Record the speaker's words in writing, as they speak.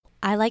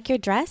I Like Your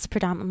Dress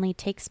predominantly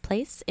takes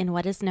place in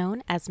what is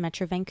known as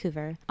Metro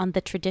Vancouver, on the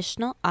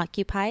traditional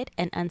occupied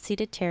and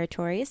unceded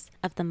territories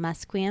of the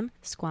Musqueam,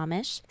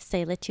 Squamish,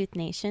 Tsleil-Waututh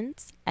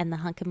Nations, and the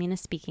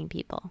Hunkaminam-speaking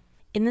people.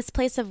 In this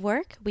place of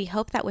work, we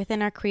hope that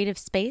within our creative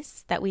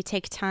space that we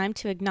take time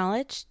to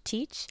acknowledge,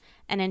 teach,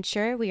 and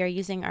ensure we are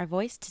using our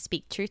voice to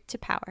speak truth to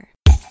power.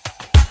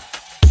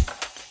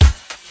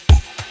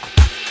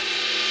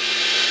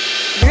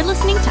 You're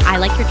listening to I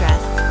Like Your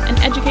Dress, an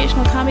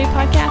educational comedy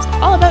podcast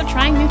all about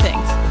trying new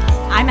things.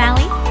 I'm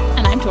Allie.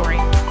 And I'm Tori.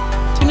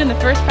 Tune in the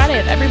first Friday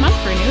of every month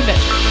for a new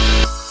adventure.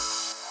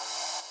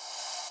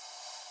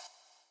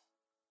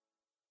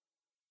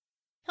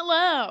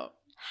 Hello.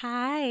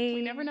 Hi.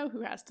 We never know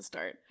who has to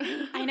start.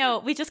 I know.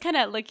 We just kind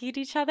of look at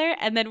each other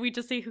and then we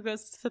just see who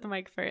goes to the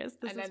mic first.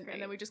 This is great.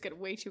 And then we just get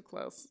way too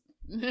close.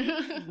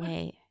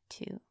 Way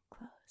too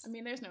close. I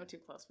mean, there's no too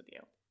close with you.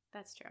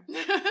 That's true.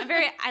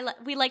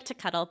 We like to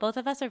cuddle. Both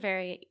of us are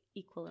very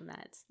equal in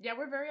that. Yeah,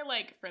 we're very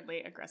friendly,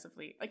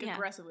 aggressively,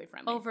 aggressively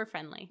friendly. Over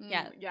friendly.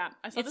 Yeah. Yeah.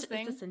 I saw this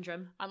thing it's a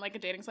syndrome on a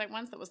dating site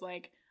once that was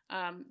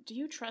do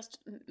you trust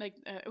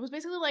it was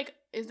basically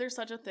is there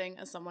such a thing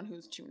as someone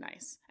who's too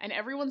nice? And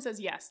everyone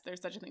says yes,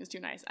 there's such a thing as too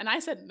nice. And I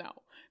said no,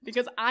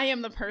 because I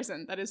am the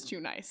person that is too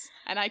nice,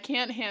 and I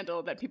can't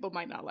handle that people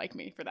might not like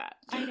me for that.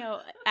 I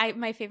know.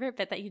 My favorite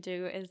bit that you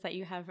do is that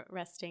you have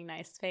resting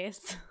nice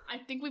face. I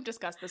think we've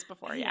discussed this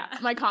before. Yeah.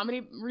 My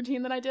comedy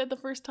routine that I did the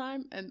first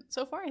time, and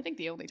so far I think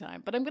the only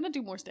time, but I'm gonna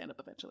do more stand-up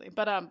eventually.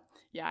 But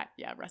yeah,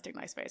 resting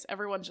nice face.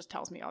 Everyone just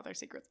tells me all their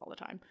secrets all the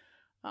time.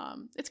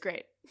 It's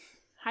great.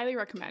 Highly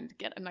recommend.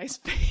 Get a nice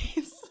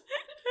face.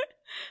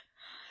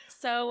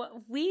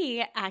 So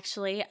we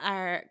actually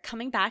are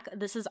coming back.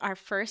 This is our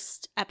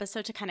first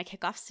episode to kind of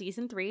kick off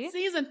season 3.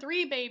 Season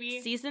 3,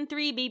 baby. Season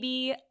 3,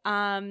 baby.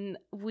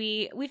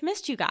 We've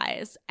missed you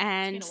guys,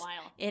 and it's been a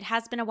while. It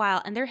has been a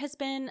while, and there has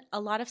been a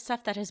lot of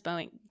stuff that has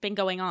been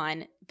going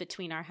on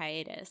between our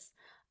hiatus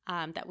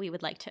that we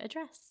would like to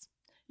address.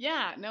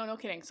 Yeah, no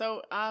kidding.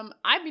 So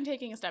I've been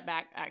taking a step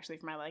back, actually,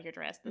 from I Like Your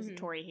Dress. This is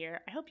Tori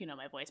here. I hope you know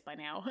my voice by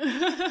now.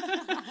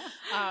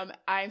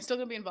 I'm still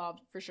going to be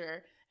involved, for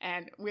sure.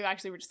 And we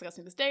were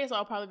discussing this day, so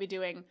I'll probably be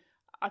doing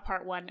a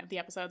part 1 of the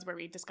episodes where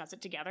we discuss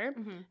it together.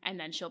 Mm-hmm. And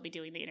then she'll be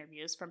doing the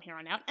interviews from here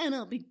on out. And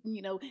I'll be,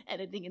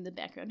 editing in the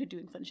background and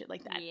doing fun shit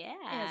like that. Yeah.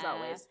 As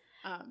always.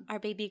 Our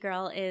baby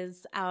girl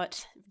is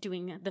out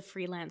doing the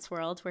freelance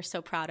world. We're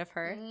so proud of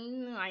her.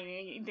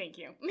 Thank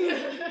you.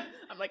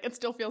 I'm it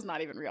still feels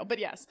not even real. But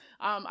yes,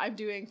 I'm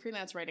doing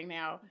freelance writing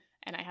now,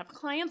 and I have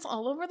clients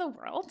all over the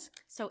world.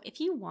 So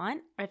if you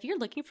want, or if you're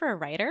looking for a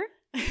writer,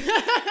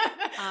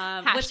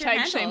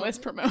 hashtag shameless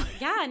promotion.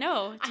 Yeah,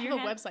 no. I have a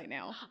website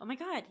now. Oh my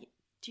God.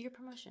 Do your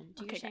promotion.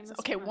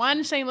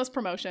 One shameless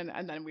promotion,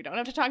 and then we don't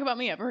have to talk about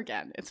me ever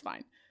again. It's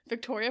fine.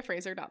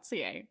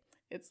 VictoriaFraser.ca.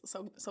 It's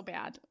so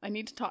bad. I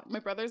need to talk. My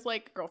brother's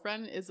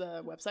girlfriend is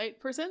a website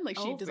person.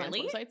 She designs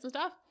websites and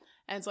stuff.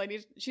 And so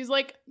she's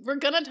we're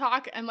gonna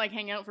talk and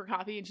hang out for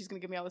coffee, and she's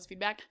gonna give me all this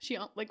feedback. She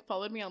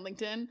followed me on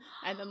LinkedIn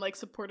and then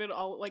supported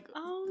all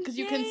because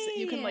you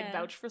can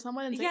vouch for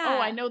someone and say, oh,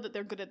 I know that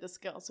they're good at this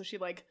skill. So she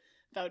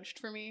vouched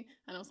for me,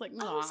 and I was like,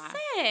 oh,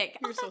 sick.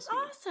 You're so sweet.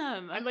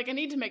 Awesome. I'm I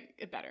need to make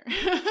it better.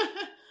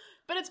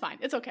 But it's fine.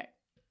 It's okay.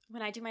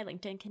 When I do my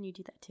LinkedIn, can you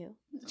do that too?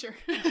 Sure.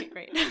 Okay,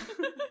 great.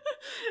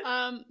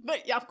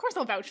 But yeah, of course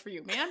I'll vouch for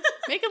you, man.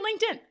 Make a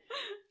LinkedIn.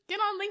 Get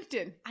on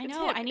LinkedIn. I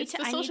know. It's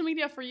the social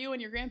media for you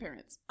and your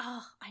grandparents.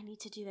 Oh, I need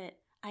to do that.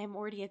 I am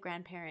already a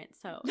grandparent,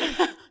 so.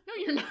 No,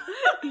 you're not.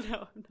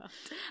 No, I'm not.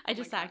 I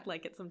just act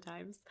like it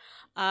sometimes.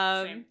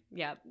 Same.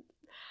 Yeah.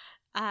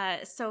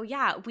 So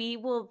yeah, we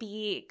will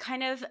be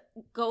kind of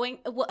going,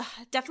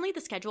 definitely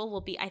the schedule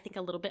will be, I think,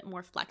 a little bit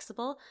more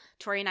flexible.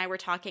 Tori and I were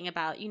talking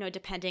about,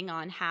 depending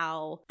on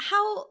how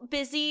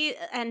busy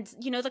and,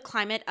 the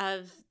climate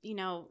of,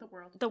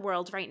 the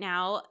world right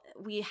now,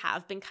 we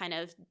have been kind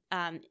of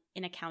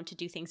in account to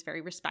do things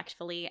very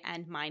respectfully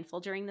and mindful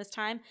during this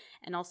time,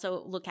 and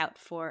also look out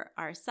for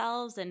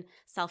ourselves and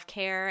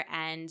self-care.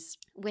 And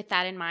with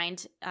that in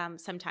mind,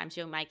 sometimes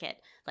you might get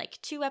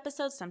 2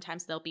 episodes,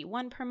 sometimes there'll be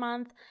 1 per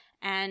month.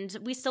 And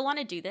we still want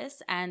to do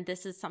this, and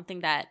this is something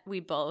that we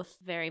both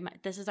very much.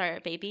 This is our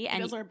baby,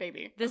 and this is our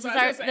baby. This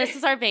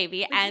is our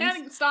baby, and we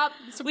can't stop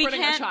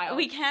supporting our child.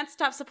 We can't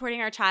stop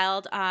supporting our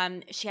child.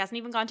 She hasn't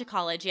even gone to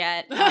college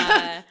yet.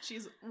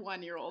 She's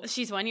 1 year old.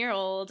 She's 1 year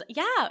old.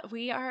 Yeah,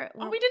 we are.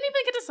 We didn't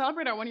even get to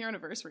celebrate our 1 year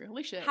anniversary.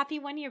 Holy shit! Happy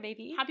 1 year,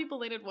 baby. Happy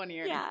belated 1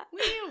 year. Yeah. Woo!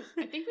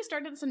 I think we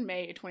started this in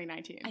May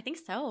 2019. I think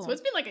so. So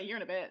it's been a year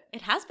and a bit.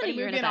 It has been a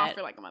year and a bit. We've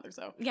been off for a month or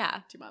so.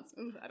 Yeah, 2 months.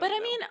 I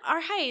mean, our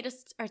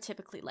hiatus are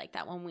typically like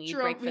that when we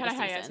break. We had a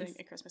hiatus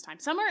at Christmas time.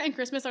 Summer and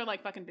Christmas are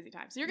fucking busy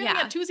times. So you're gonna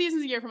get 2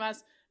 seasons a year from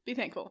us. Be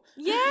thankful.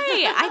 Yay!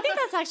 I think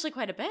that's actually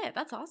quite a bit.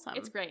 That's awesome.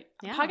 It's great.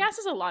 Yeah. Podcast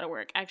is a lot of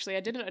work. Actually,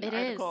 I did an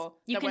article.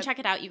 You can check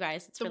it out, you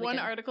guys. It's the really one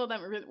good. Article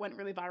that went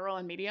really viral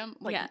on Medium,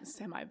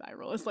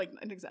 semi-viral is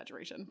an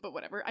exaggeration, but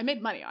whatever. I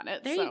made money on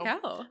it. There you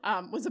go.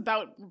 Was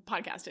about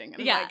podcasting,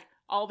 and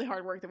all the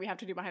hard work that we have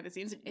to do behind the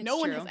scenes, It's no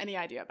one true. has any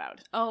idea about.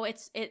 Oh,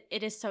 it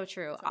is so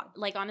true. So.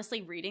 Like,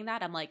 honestly, reading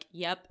that, I'm like,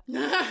 yep.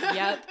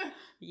 It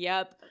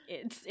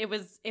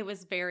was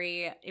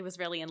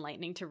really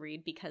enlightening to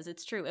read, because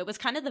it's true. It was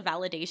kind of the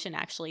validation,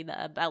 actually,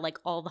 about like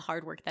all the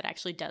hard work that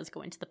actually does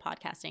go into the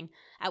podcasting.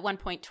 At one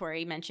point,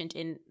 Tori mentioned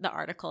in the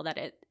article that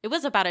it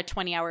was about a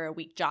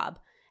 20-hour-a-week job.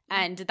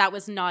 And that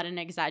was not an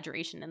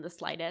exaggeration in the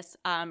slightest.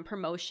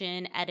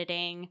 Promotion,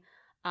 editing,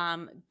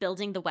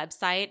 building the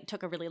website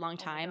took a really long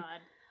time. Oh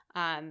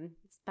my God.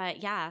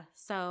 But yeah,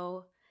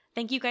 so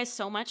thank you guys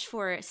so much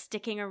for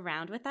sticking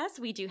around with us.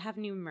 We do have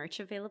new merch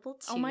available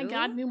too. Oh my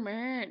God, new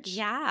merch.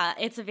 Yeah,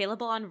 it's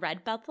available on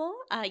Redbubble.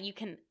 You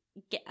can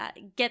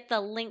get the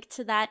link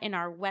to that in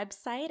our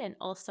website, and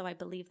also I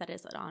believe that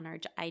is on our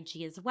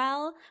IG as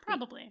well.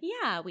 Probably.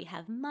 We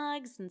have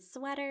mugs and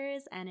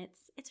sweaters, and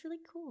it's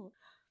really cool.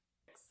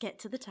 Get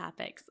to the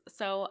topics.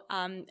 So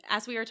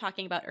as we were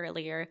talking about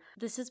earlier,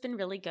 this has been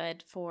really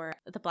good for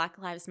the Black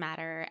Lives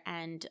Matter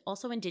and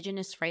also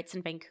Indigenous rights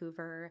in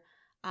Vancouver,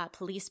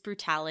 police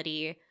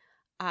brutality.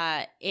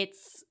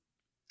 It's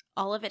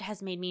all of it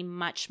has made me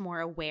much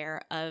more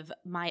aware of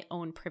my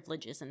own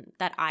privileges and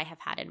that I have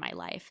had in my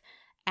life.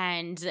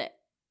 And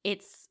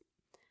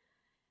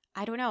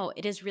I don't know,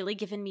 it has really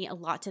given me a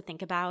lot to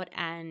think about,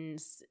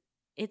 and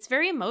it's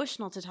very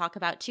emotional to talk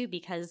about too,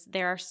 because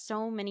there are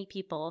so many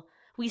people.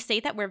 We say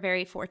that we're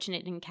very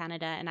fortunate in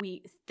Canada, and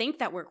we think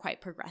that we're quite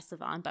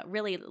progressive on, but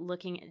really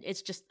looking,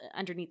 it's just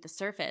underneath the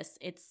surface.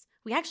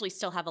 We actually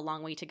still have a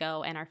long way to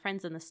go, and our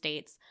friends in the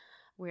States,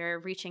 we're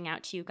reaching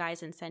out to you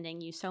guys and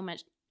sending you so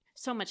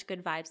much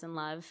good vibes and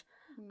love.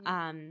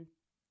 Mm-hmm.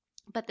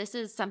 But this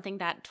is something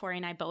that Tori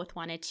and I both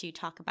wanted to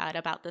talk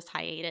about this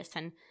hiatus,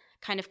 and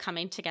kind of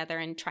coming together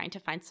and trying to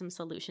find some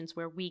solutions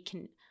where we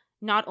can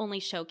not only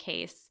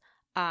showcase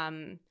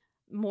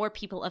more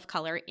people of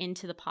color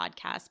into the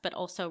podcast, but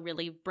also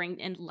really bring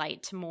in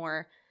light to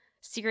more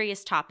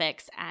serious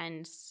topics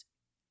and,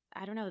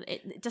 I don't know,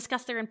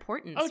 discuss their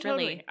importance. Oh,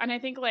 totally. Really. And I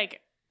think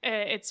like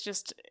it's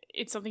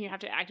something you have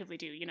to actively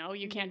do, you know?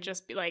 You can't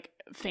just be like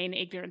feign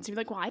ignorance and be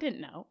like, well, I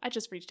didn't know. I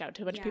just reached out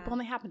to a bunch of people and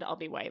they happen to all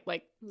be white.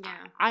 Like,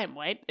 I am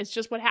white. It's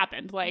just what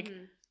happened. Like,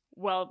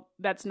 well,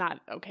 that's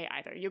not okay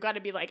either. You got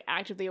to be like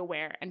actively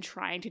aware and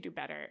trying to do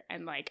better.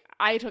 And like,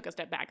 I took a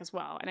step back as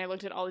well, and I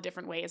looked at all the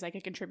different ways I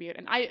could contribute.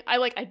 And I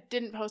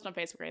didn't post on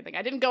Facebook or anything.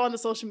 I didn't go on the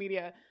social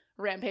media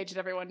rampage that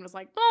everyone was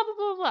like, blah, blah,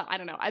 blah, blah. I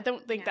don't know. I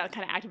don't think that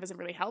kind of activism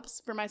really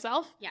helps for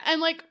myself. Yeah.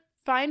 And like,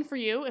 fine for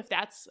you if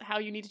that's how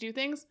you need to do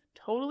things.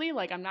 Totally.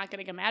 Like, I'm not going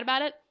to get mad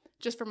about it.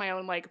 Just for my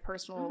own like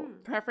personal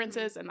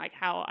preferences and like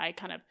how I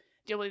kind of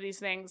deal with these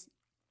things.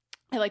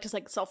 I like to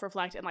like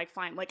self-reflect and like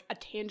find like a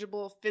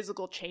tangible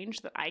physical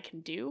change that I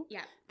can do,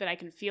 that I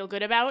can feel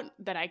good about,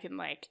 that I can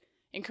like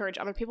encourage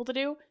other people to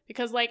do.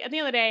 Because like at the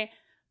end of the day,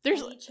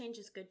 there's any change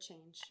is good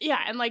change. Yeah,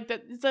 and like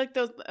it's like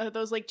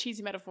those like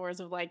cheesy metaphors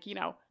of like, you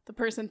know, the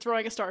person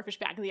throwing a starfish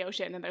back in the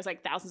ocean and there's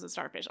like thousands of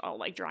starfish all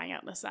like drying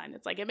out in the sun.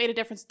 It's like it made a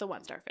difference to the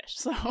one starfish.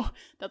 So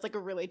that's like a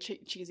really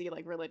cheesy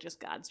like religious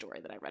God story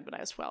that I read when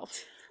I was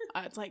 12.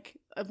 It's like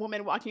a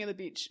woman walking on the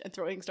beach and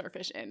throwing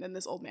starfish in, and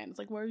this old man is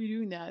like, "Why are you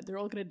doing that? They're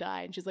all gonna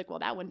die." And she's like, "Well,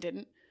 that one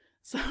didn't."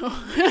 So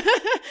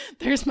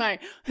there's my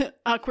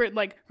awkward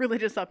like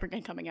religious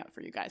upbringing coming out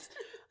for you guys.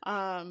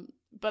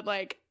 But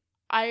like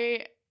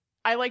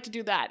I like to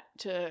do that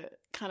to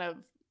kind of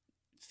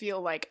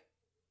feel like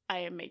I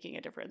am making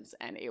a difference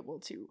and able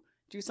to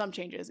do some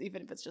changes,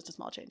 even if it's just a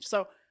small change.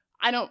 So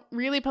I don't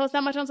really post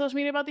that much on social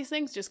media about these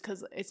things just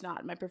because it's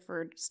not my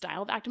preferred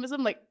style of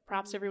activism. Like,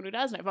 props to everyone who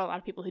does, and I've got a lot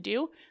of people who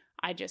do.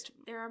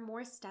 There are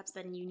more steps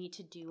than you need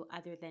to do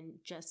other than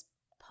just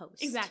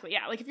post. Exactly,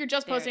 yeah. Like, if you're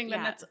just posting,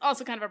 then that's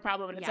also kind of a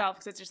problem in itself,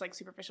 because it's just, like,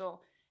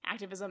 superficial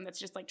activism that's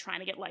just, like, trying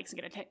to get likes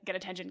and get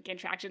attention, gain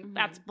traction. Mm-hmm.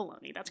 That's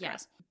baloney. That's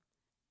gross.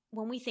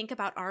 When we think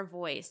about our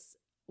voice,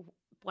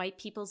 white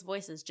people's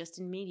voices just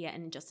in media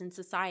and just in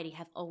society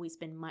have always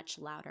been much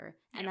louder,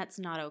 and that's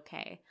not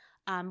okay.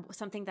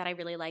 Something that I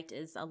really liked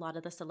is a lot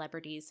of the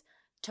celebrities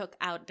took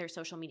out their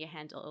social media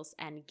handles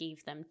and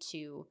gave them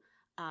to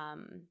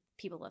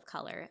people of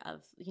color,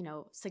 of, you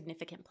know,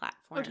 significant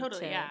platform. Oh,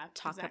 totally, to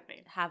talk,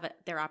 exactly. Have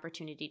their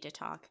opportunity to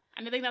talk.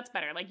 And I think that's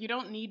better. Like, you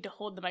don't need to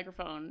hold the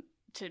microphone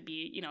to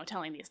be, you know,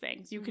 telling these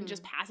things. You can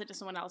just pass it to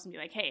someone else and be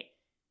like, hey,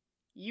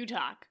 you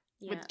talk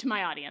to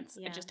my audience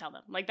and just tell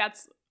them. Like,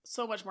 that's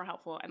so much more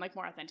helpful and, like,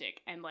 more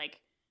authentic and, like,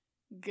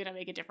 gonna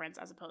make a difference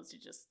as opposed to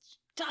just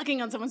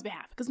talking on someone's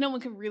behalf, because no one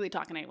can really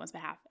talk on anyone's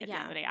behalf at the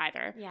end of the day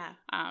either.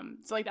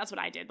 So like that's what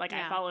I did. Like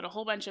I followed a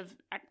whole bunch of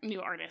new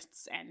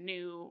artists and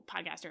new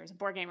podcasters and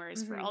board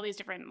gamers for all these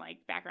different like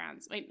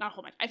backgrounds. Wait, not a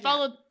whole bunch. I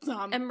followed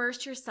some.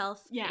 Immerse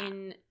yourself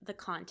in the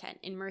content.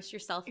 Immerse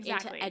yourself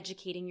into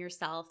educating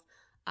yourself,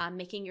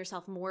 making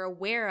yourself more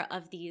aware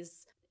of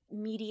these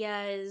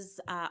medias,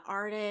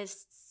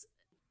 artists.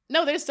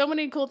 No, there's so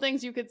many cool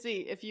things you could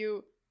see if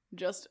you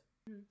just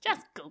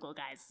Google,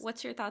 guys.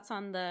 What's your thoughts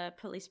on the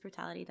police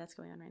brutality that's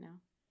going on right now?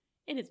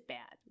 It is bad.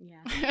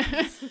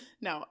 Yeah.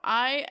 No,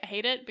 I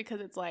hate it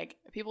because it's like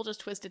people just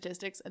twist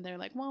statistics and they're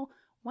like, well,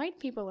 white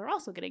people are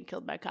also getting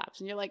killed by cops.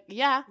 And you're like,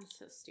 yeah, It's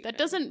so stupid. that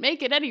doesn't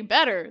make it any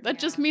better. That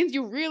just Yeah. means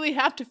you really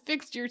have to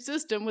fix your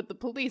system with the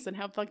police and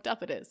how fucked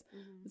up it is.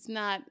 Mhm. It's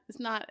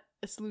not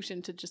a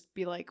solution to just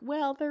be like,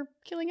 well, they're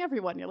killing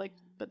everyone. You're like,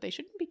 but they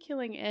shouldn't be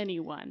killing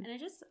anyone.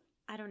 And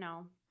I don't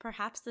know.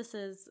 Perhaps this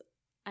is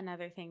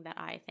another thing that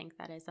I think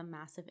that is a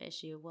massive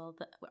issue. Well,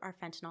 our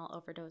fentanyl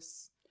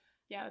overdose.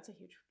 Yeah, that's a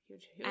huge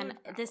And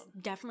problem. this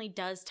definitely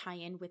does tie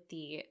in with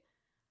the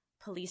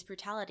police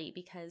brutality,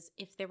 because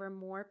if there were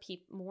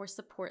more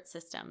support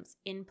systems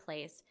in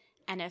place,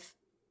 and if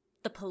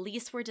the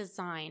police were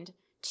designed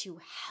to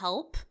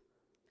help,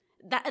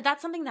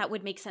 that's something that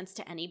would make sense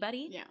to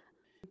anybody. Yeah.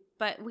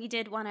 But we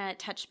did want to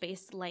touch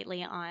base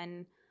lightly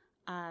on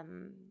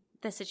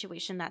the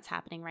situation that's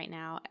happening right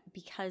now,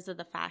 because of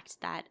the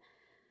fact that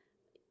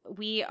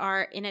we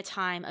are in a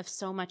time of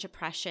so much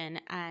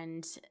oppression,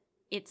 and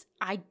it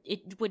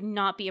would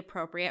not be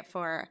appropriate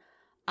for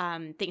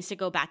things to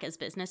go back as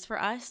business for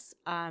us.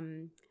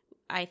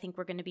 I think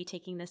we're going to be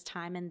taking this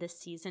time in this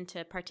season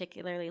to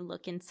particularly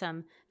look in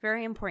some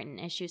very important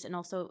issues, and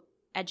also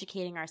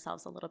educating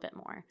ourselves a little bit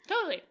more.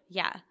 Totally.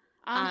 Yeah.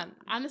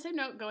 On the same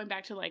note, going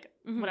back to like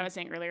what I was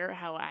saying earlier,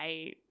 how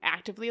I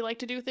actively like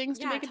to do things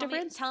to make a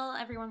difference. Tell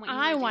everyone what you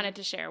I wanted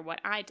to share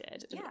what I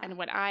did and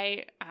what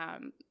I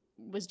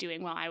was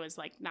doing while I was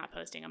like not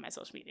posting on my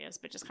social medias,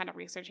 but just kind of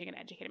researching and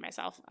educating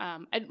myself.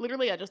 I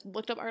just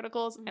looked up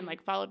articles and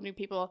like followed new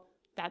people.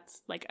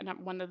 That's like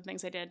one of the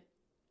things I did.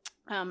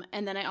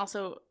 And then I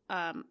also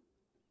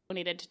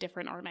donated to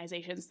different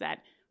organizations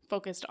that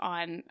focused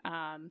on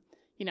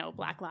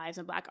Black lives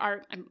and Black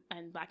art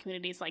and Black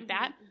communities like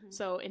that.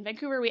 So in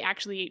Vancouver, we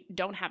actually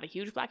don't have a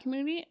huge Black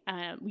community.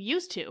 We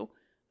used to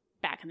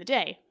back in the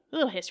day. A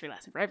little history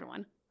lesson for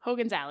everyone.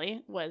 Hogan's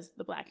Alley was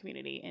the Black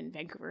community in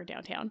Vancouver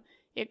downtown.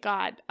 It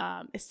got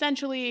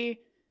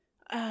essentially,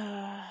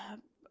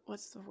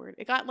 what's the word?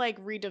 It got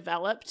like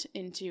redeveloped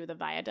into the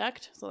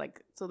viaduct. So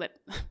that,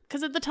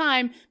 because at the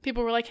time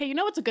people were like, hey,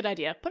 what's a good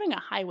idea? Putting a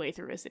highway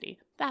through a city.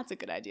 That's a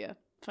good idea.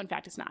 Fun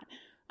fact, it's not.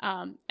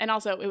 And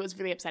also it was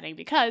really upsetting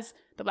because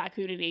the Black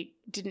community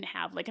didn't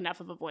have like enough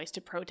of a voice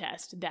to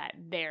protest that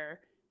their,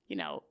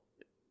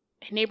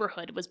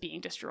 neighborhood was being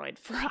destroyed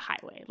for a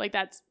highway. Like,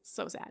 that's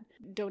so sad.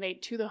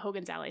 Donate to the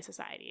Hogan's Alley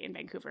Society in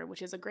Vancouver,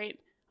 which is a great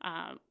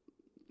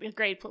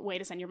way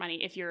to send your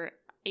money if you're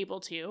able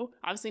to.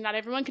 Obviously not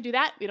everyone could do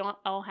that. We don't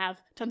all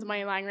have tons of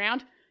money lying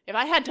around. If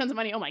I had tons of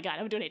money, oh my God,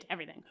 I would donate to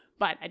everything.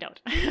 But I don't.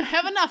 I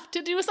have enough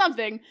to do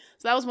something.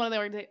 So that was one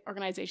of the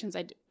organizations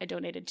I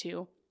donated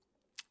to.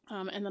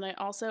 And then I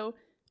also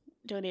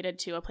donated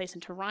to a place in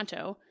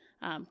Toronto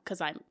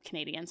because I'm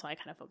Canadian, so I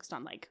kind of focused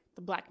on like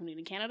the Black community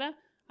in Canada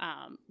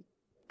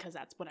because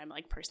that's what I'm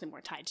like personally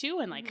more tied to.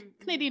 And like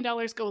Canadian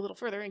dollars go a little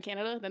further in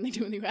Canada than they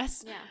do in the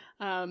US.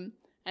 Yeah.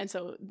 And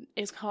so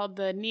it's called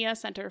the NIA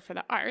Center for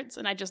the Arts.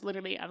 And I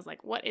was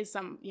like, what is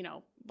some,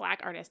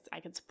 Black artists I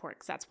can support?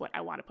 Because that's what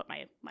I want to put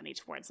my money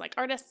towards, like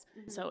artists.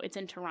 So it's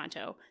in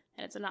Toronto,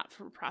 and it's a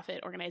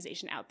not-for-profit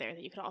organization out there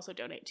that you could also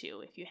donate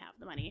to if you have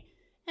the money.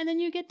 And then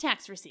you get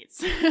tax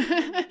receipts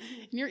in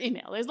your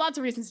email. There's lots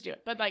of reasons to do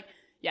it. But like,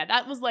 yeah,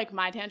 that was like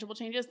my tangible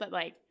changes that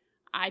like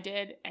I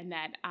did, and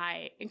that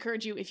I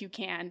encourage you, if you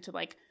can, to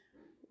like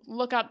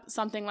look up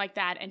something like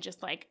that and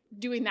just like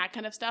doing that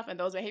kind of stuff and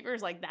those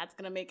behaviors, like that's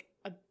going to make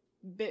a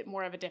bit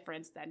more of a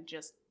difference than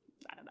just,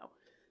 I don't know,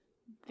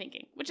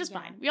 thinking, which is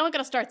fine. We all got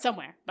to start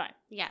somewhere, but.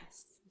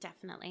 Yes,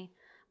 definitely.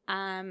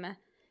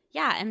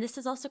 Yeah. And this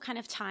is also kind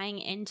of tying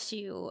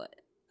into,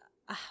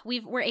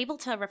 we're able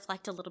to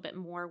reflect a little bit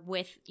more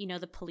with,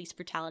 the police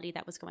brutality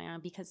that was going on,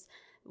 because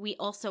we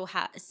also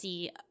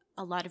see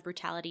a lot of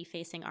brutality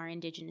facing our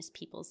Indigenous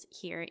peoples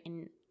here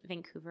in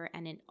Vancouver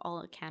and in all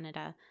of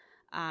Canada.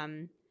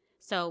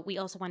 So we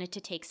also wanted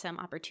to take some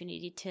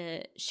opportunity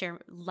to share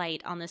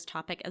light on this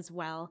topic as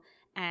well.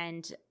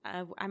 And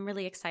I'm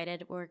really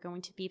excited. We're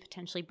going to be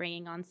potentially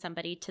bringing on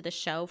somebody to the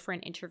show for an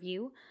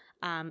interview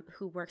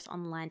who works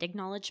on land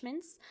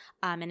acknowledgements.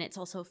 And it's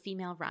also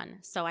female run.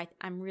 So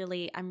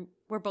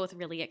we're both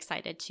really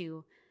excited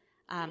to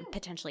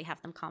potentially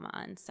have them come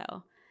on.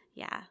 So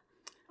yeah.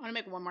 I want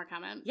to make one more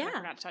comment. Yeah. I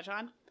forgot to touch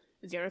on.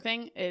 The other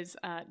thing is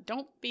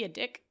don't be a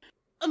dick.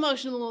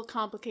 Emotional,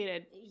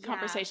 complicated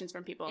conversations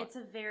from people. It's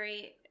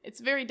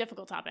a very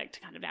difficult topic to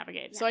kind of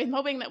navigate. Yeah. So I'm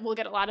hoping that we'll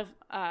get a lot of,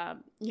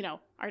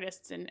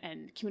 artists and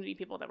community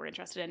people that we're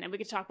interested in, and we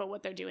can talk about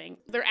what they're doing.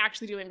 They're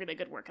actually doing really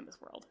good work in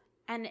this world.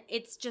 And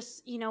it's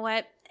just, you know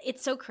what?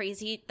 It's so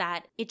crazy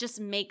that it just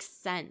makes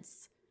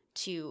sense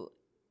to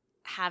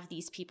have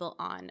these people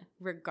on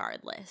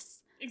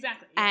regardless.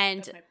 Exactly. Yeah, and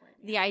that's my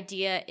point. The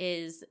idea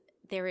is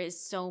there is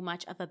so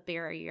much of a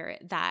barrier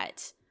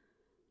that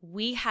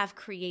we have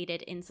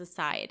created in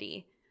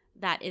society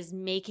that is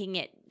making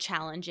it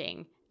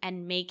challenging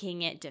and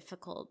making it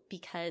difficult,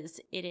 because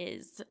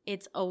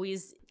it's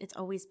always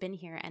been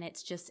here, and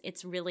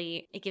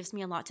it gives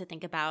me a lot to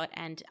think about,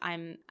 and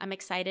I'm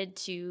excited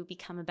to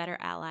become a better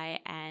ally,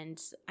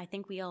 and I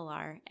think we all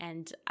are.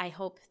 And I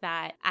hope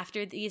that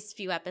after these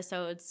few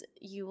episodes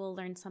you will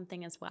learn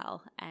something as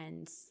well,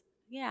 and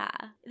Yeah.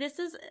 This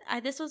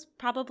was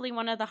probably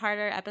one of the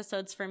harder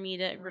episodes for me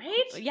to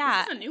Right?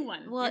 Yeah. This is a new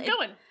one. Well, You're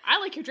going. I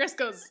Like Your Dress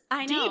goes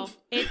I know.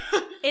 deep.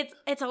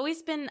 It's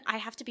always been, I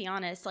have to be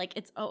honest,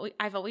 like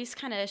I've always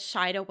kind of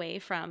shied away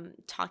from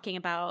talking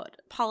about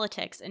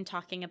politics and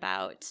talking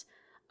about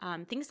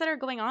things that are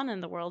going on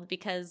in the world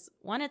because,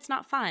 one, it's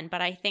not fun,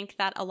 but I think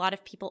that a lot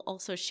of people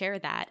also share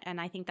that, and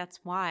I think that's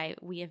why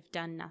we have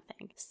done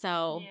nothing.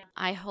 So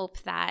I hope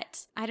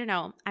that, I don't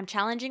know, I'm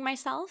challenging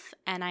myself,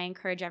 and I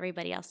encourage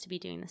everybody else to be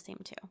doing the same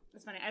too.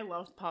 It's funny. I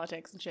love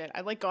politics and shit. I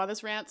like go on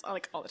this rants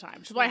like all the time,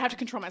 which is why I have to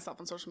control myself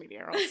on social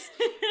media,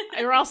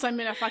 or else I'm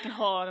in a fucking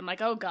hole, and I'm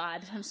like, oh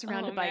god, I'm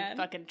surrounded by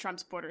fucking Trump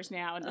supporters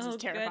now, and this is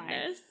terrifying.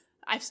 Goodness.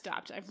 I've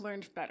stopped. I've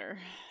learned better.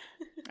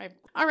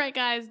 All right,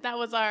 guys, that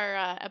was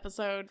our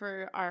episode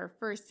for our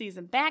first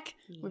season back.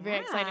 We're very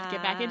excited to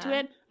get back into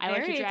it. I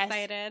Like Your Dress.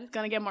 Excited. It's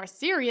gonna get more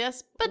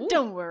serious, but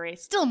don't worry,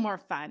 still more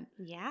fun.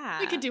 Yeah,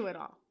 we could do it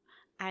all.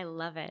 I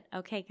love it.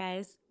 Okay,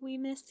 guys, we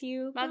miss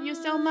you. Love you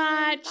so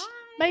much.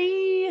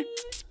 Bye.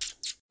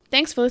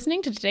 Thanks for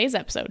listening to today's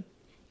episode.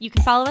 You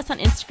can follow us on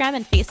Instagram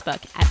and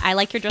Facebook at I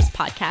Like Your Dress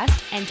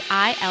Podcast and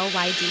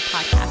ILYD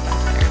Podcast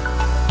on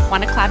Twitter.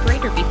 Want to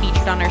collaborate or be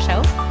featured on our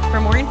show? For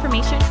more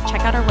information,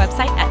 check out our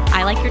website at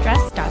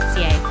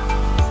iLikeYourDress.ca.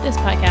 This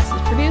podcast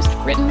is produced,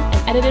 written,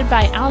 and edited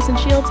by Allison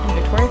Shields and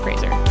Victoria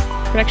Fraser.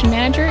 Production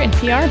manager and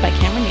PR by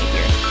Cameron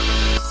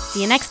Napier.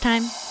 See you next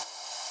time.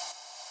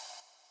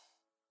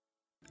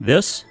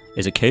 This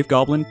is a Cave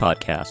Goblin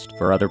podcast.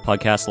 For other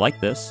podcasts like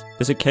this,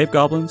 visit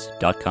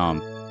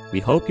cavegoblins.com. We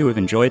hope you have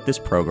enjoyed this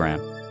program.